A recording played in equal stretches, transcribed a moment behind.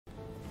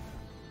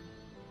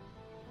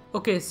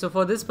Okay, so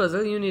for this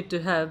puzzle you need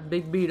to have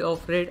big bead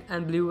of red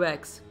and blue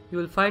wax. You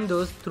will find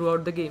those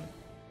throughout the game.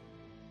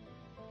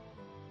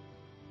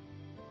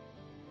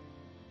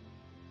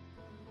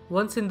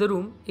 Once in the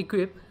room,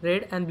 equip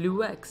red and blue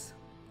wax.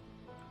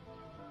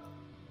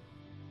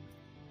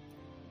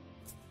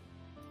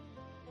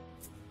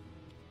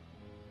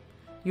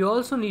 You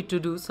also need to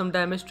do some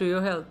damage to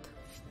your health.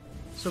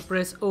 So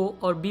press O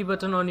or B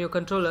button on your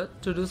controller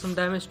to do some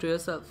damage to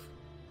yourself.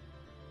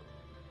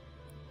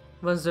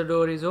 Once the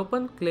door is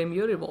open, claim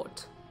your reward.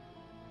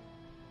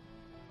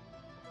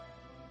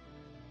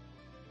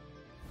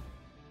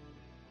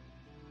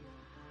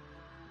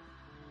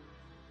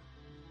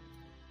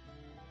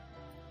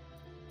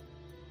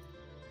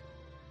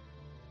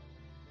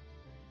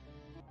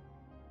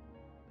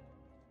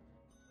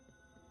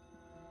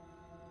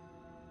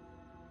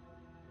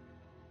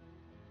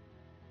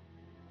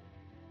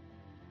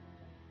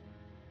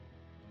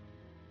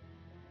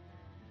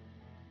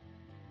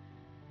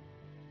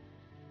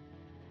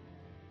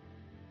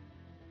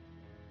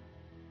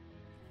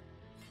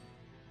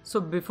 So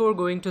before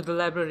going to the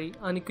library,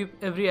 unequip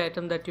every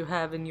item that you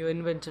have in your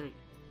inventory.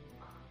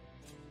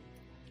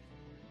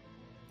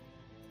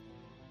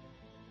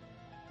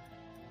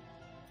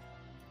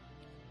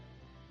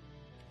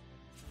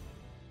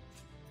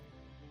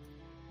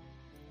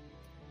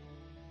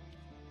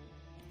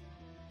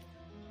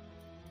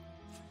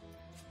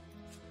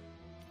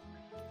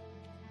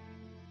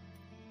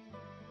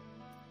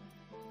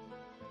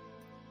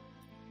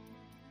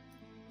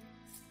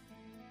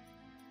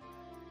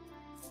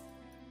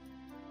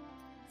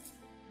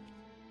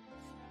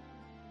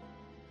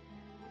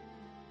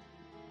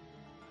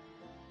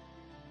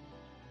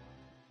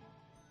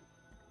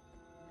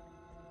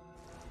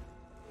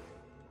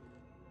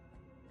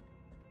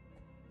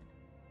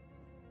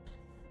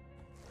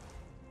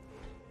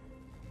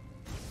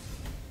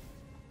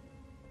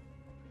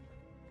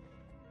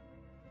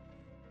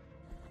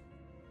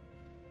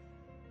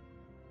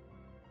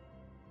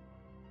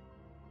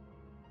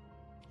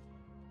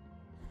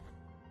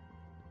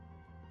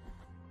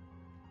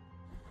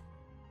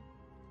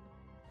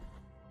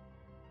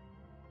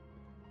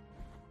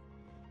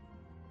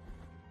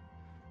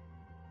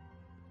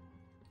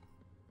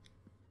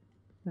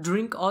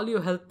 Drink all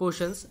your health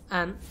potions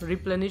and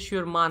replenish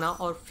your mana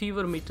or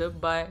fever meter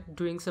by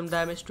doing some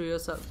damage to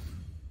yourself.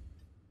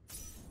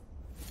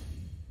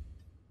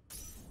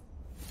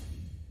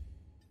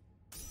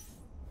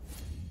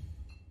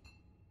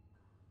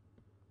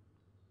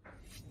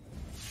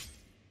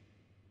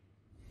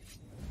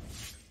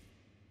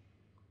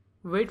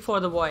 Wait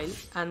for the while,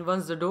 and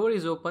once the door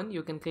is open,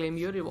 you can claim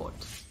your reward.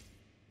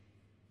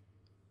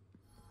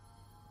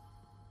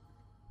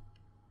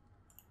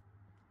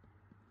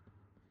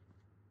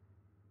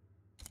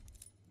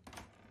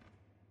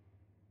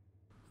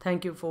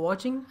 Thank you for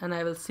watching, and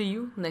I will see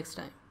you next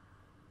time.